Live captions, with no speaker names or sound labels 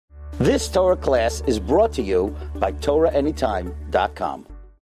This Torah class is brought to you by TorahAnytime.com.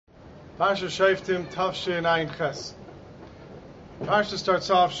 Parsha Shoftim Tafshin Ayin Ches. Parsha starts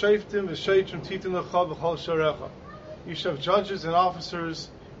off Shoftim v'Sheitrim Titin Lecha B'Chol Sharecha. You shall have judges and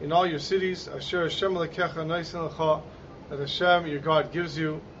officers in all your cities. Asher Hashem Lekecha Noisin Lecha, that Hashem your God gives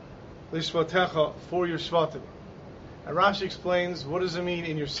you Lishvatecha for your Shvatim. And Rashi explains what does it mean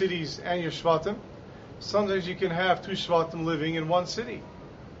in your cities and your Shvatim. Sometimes you can have two Shvatim living in one city,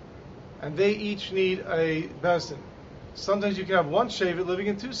 and they each need a Bezdin. Sometimes you can have one Shevet living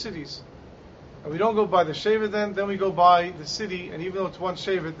in two cities. And we don't go by the Shevet then we go by the city, and even though it's one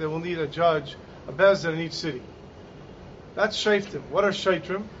Shevet, they will need a judge, a Bezdin in each city. That's Shoftim. What are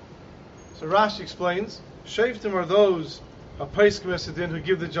Sheitrim? So Rashi explains, Shoftim are those HaPeskim Esidin who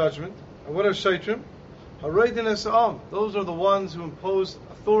give the judgment. And what are Sheitrim? HaReidin Esa'am. Those are the ones who impose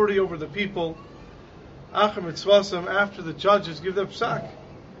authority over the people. Achar Mitzvasam, after the judges give their psak.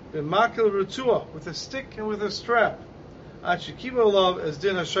 B'makil Rutzua, with a stick and with a strap. Achikiba Olav as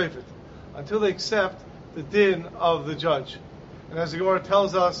din HaShofet, until they accept the din of the judge. And as the Gemara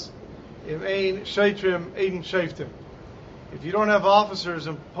tells us, Im Ein Sheitrim Ein Shoftim. If you don't have officers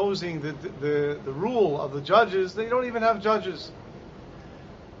imposing the rule of the judges, then you don't even have judges.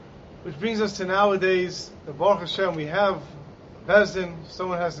 Which brings us to nowadays, the Baruch Hashem, we have Bezdin.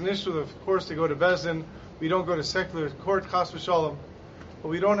 Someone has an issue, of course they go to Bezdin. We don't go to secular court, Chas v'Shalom. But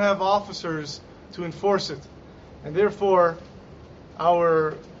we don't have officers to enforce it. And therefore,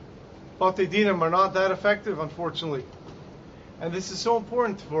 our Batei Dinim are not that effective, unfortunately. And this is so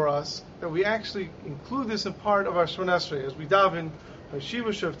important for us that we actually include this in part of our Shemona Esrei, as we daven, Hashiva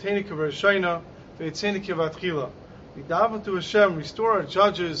Shavteinik V'Rashaina V'Etzenik V'Atchila. We daven to Hashem, restore our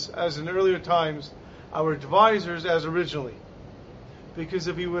judges as in earlier times, our advisors as originally. Because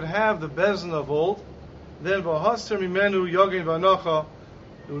if we would have the Bezdin of old, then V'Haster Mimenu Yogin V'Anocha,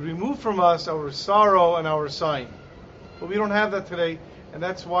 it would remove from us our sorrow and our sighing. But we don't have that today, and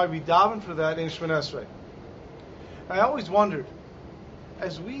that's why we daven for that in Shemona Esrei. I always wondered,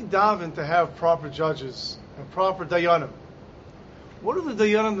 as we daven to have proper judges and proper dayanim, what do the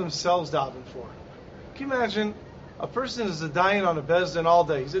dayanim themselves daven for? Can you imagine a person is a dayan on a bezdin all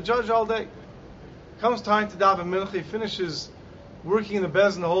day? He's a judge all day. Comes time to daven mincha, he finishes working in the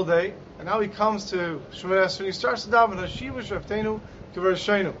bezdin the whole day, and now he comes to Shemona Esrei and he starts to daven Hashiva Shavteinu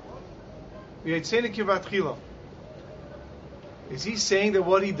K'V'Rashainu V'Etzenik V'Atchila. Is he saying that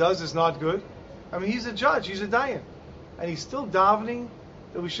what he does is not good? I mean, he's a judge, he's a dayan, and he's still davening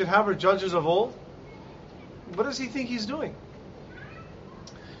that we should have our judges of old? What does he think he's doing?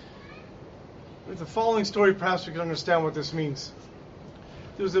 With the following story, perhaps we can understand what this means.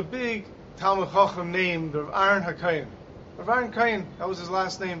 There was a big Talmud Chacham named Rav Aaron HaKayin. Rav Aaron Kayin, that was his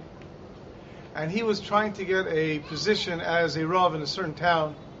last name. And he was trying to get a position as a Rav in a certain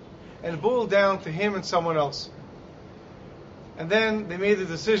town, and it boiled down to him and someone else. And then they made the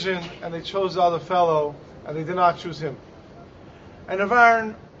decision, and they chose the other fellow, and they did not choose him. And Rav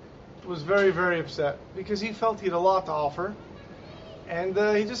Aaron was very, very upset, because he felt he had a lot to offer, and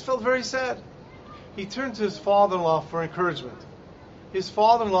he just felt very sad. He turned to his father-in-law for encouragement. His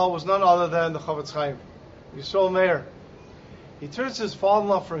father-in-law was none other than the Chavetz Chaim, Yisrael Meir. He turns to his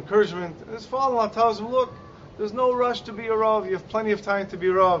father-in-law for encouragement, and his father-in-law tells him, look, there's no rush to be a Rav, you have plenty of time to be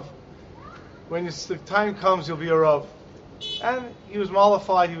a Rav. When the time comes, you'll be a Rav. And he was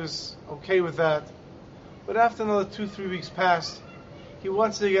mollified, he was okay with that. But after another 2-3 weeks passed, he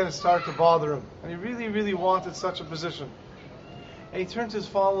once again started to bother him. And he really, really wanted such a position. And he turned to his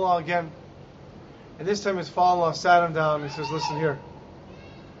father-in-law again. And this time his father-in-law sat him down and he says, listen here,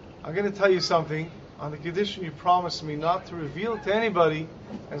 I'm going to tell you something on the condition you promised me not to reveal it to anybody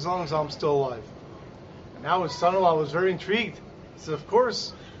as long as I'm still alive. And now his son-in-law was very intrigued. He said, of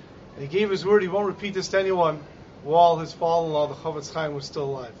course. And he gave his word he won't repeat this to anyone while his father-in-law, the Chavetz Chaim, was still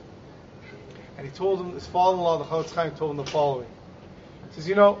alive. And he told him, his father-in-law, the Chavetz Chaim, told him the following. He says,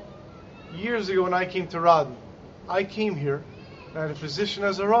 you know, years ago when I came to Radin, I came here and I had a position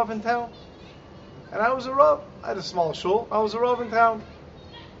as a Rav in town. And I was a Rav. I had a small shul. I was a Rav in town.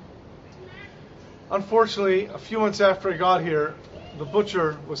 Unfortunately, a few months after I got here, the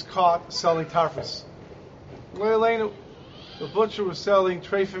butcher was caught selling tarfus. The butcher was selling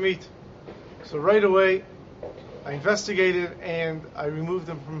treifa meat. So right away, I investigated and I removed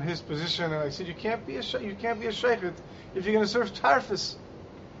him from his position. And I said, you can't be a sheikhet if you're going to serve tarfus.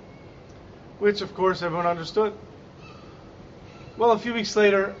 Which, of course, everyone understood. Well, a few weeks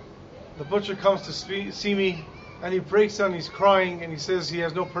later, the butcher comes to see me, and he breaks down, he's crying, and he says he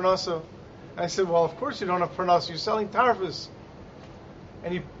has no parnasa. And I said, well, of course you don't have parnasa, you're selling tarfus.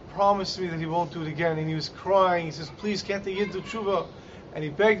 And he promised me that he won't do it again, and he was crying. He says, please, can't the Yid do tshuva? And he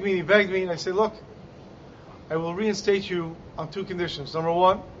begged me, and I said, look, I will reinstate you on 2 conditions. Number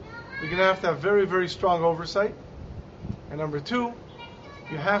 1, you're going to have very, very strong oversight. And number 2,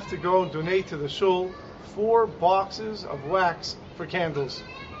 you have to go and donate to the shul 4 boxes of wax for candles.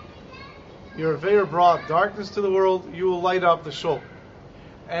 Your Aveira brought darkness to the world, you will light up the shul.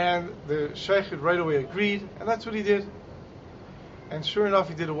 And the Sheikh right away agreed, and that's what he did. And sure enough,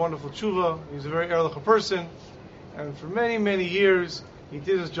 he did a wonderful tshuva. He was a very ehrlich person, and for many, many years, he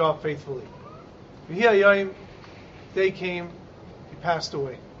did his job faithfully. Day came, he passed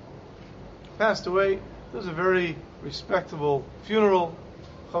away. There was a very respectable funeral.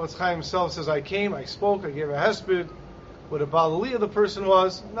 Chofetz Chaim himself says, I came, I spoke, I gave a hesped, what a Baal Aliyah the person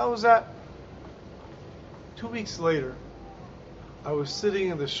was, and that was that. 2 weeks later, I was sitting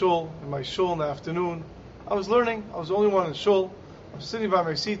in my shul in the afternoon. I was learning, I was the only one in shul. I'm sitting by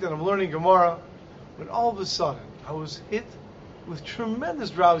my seat and I'm learning Gemara, when all of a sudden, I was hit with tremendous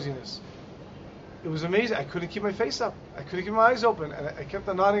drowsiness. It was amazing. I couldn't keep my face up. I couldn't keep my eyes open. And I kept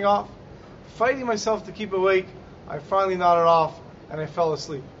on nodding off. Fighting myself to keep awake, I finally nodded off and I fell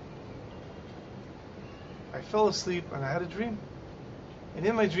asleep. And I had a dream. And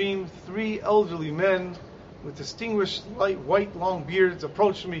in my dream, 3 elderly men with distinguished light white long beards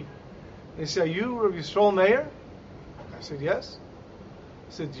approached me. They said, are you Rabbi Yisrael Meir? I said, yes.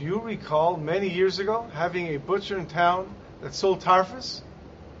 He said, do you recall many years ago having a butcher in town that sold tarfus?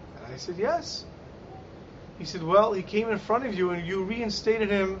 And I said, yes. He said, well, he came in front of you and you reinstated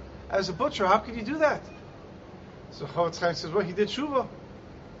him as a butcher. How could you do that? So Chofetz Chaim says, well, he did tshuva.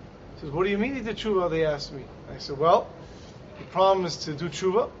 He says, what do you mean he did tshuva? They asked me. I said, well, he promised to do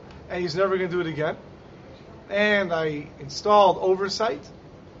tshuva and he's never going to do it again. And I installed oversight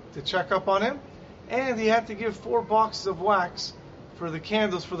to check up on him. And he had to give 4 boxes of wax for the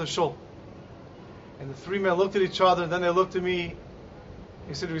candles for the shul. And the 3 men looked at each other, and then they looked at me.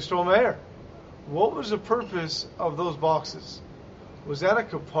 He said, Yisrael Meir, what was the purpose of those boxes? Was that a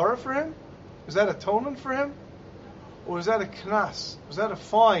kapara for him? Was that atonement for him? Or was that a knas? Was that a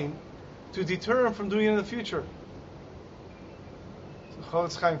fine to deter him from doing it in the future? So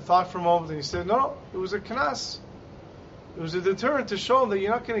Chofetz Chaim thought for a moment, and he said, no, it was a knas. It was a deterrent to show him that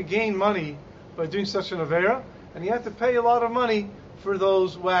you're not going to gain money by doing such an avera, and you have to pay a lot of money for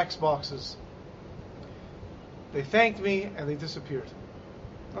those wax boxes. They thanked me and they disappeared.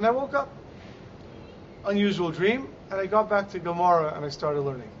 And I woke up. Unusual dream, and I got back to Gemara and I started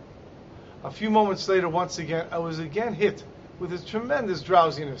learning. A few moments later, once again, I was again hit with a tremendous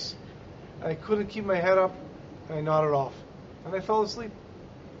drowsiness. And I couldn't keep my head up, and I nodded off. And I fell asleep.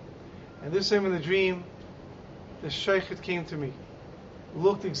 And this time in the dream, the Sheikh came to me.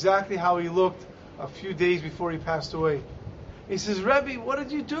 Looked exactly how he looked a few days before he passed away. He says, Rebbe, what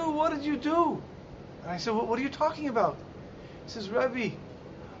did you do? What did you do? And I said, what are you talking about? He says, Rebbe,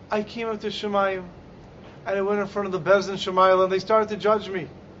 I came up to Shemayim, and I went in front of the Bezdin Shemayim, and they started to judge me.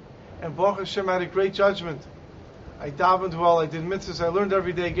 And Baruch Hashem had a great judgment. I davened well, I did mitzvahs, I learned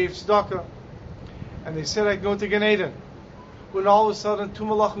every day, gave tzedakah. And they said I could go to Gan Eden. When all of a sudden, 2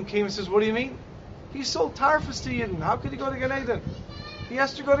 malachim came and says, what do you mean? He sold tarfus to Yidden. How could he go to Gan Eden? He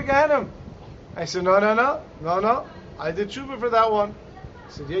has to go to Gehenim. I said, no. I did tshuva for that one.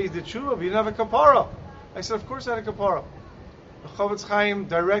 He said, yeah, you did tshuva, but you didn't have a kapara. I said, of course I had a kapara. The Chofetz Chaim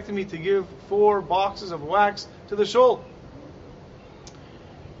directed me to give 4 boxes of wax to the shul.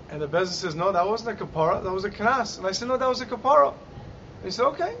 And the Bezdin says, no, that wasn't a kapara, that was a knas. And I said, no, that was a kapara. They said,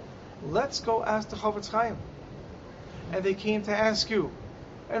 okay, let's go ask the Chofetz Chaim. And they came to ask you.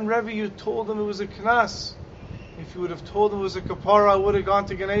 And Rebbe, you told them it was a knas. If you would have told them it was a kapara, I would have gone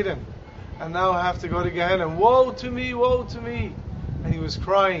to Gan Eden. And now I have to go to Gehenna. Woe to me, woe to me. And he was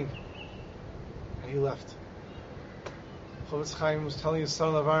crying. And he left. Chofetz Chaim was telling his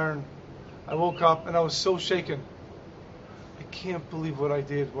son of Aaron, I woke up and I was so shaken. I can't believe what I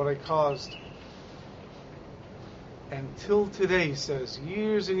did, what I caused. And till today, he says,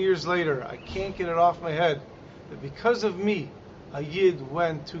 years and years later, I can't get it off my head that because of me, a Yid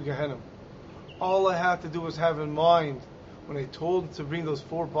went to Gehenna. All I had to do was have in mind when I told him to bring those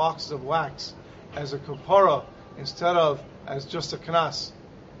 4 boxes of wax as a kapara instead of as just a knas.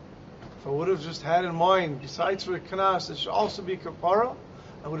 If I would have just had in mind, besides for a knas, it should also be kapara,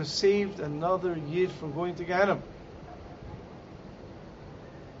 I would have saved another Yid from going to Gehenna.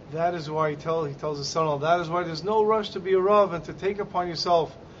 That is why he tells his son-in-law, that is why there's no rush to be a Rav and to take upon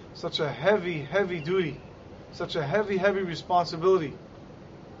yourself such a heavy, heavy duty, such a heavy, heavy responsibility.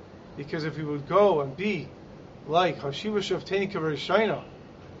 Because if we would go and be like Hashiva Shavteni Kavarishayna,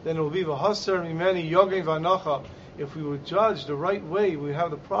 then it will be V'hasar Mimeni Yogein V'anacha. If we would judge the right way, we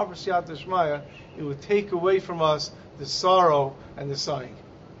have the proper Siyat Deshmaya, it would take away from us the sorrow and the sighing.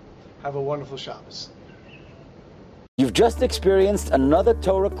 Have a wonderful Shabbos. You've just experienced another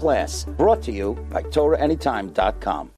Torah class brought to you by TorahAnytime.com.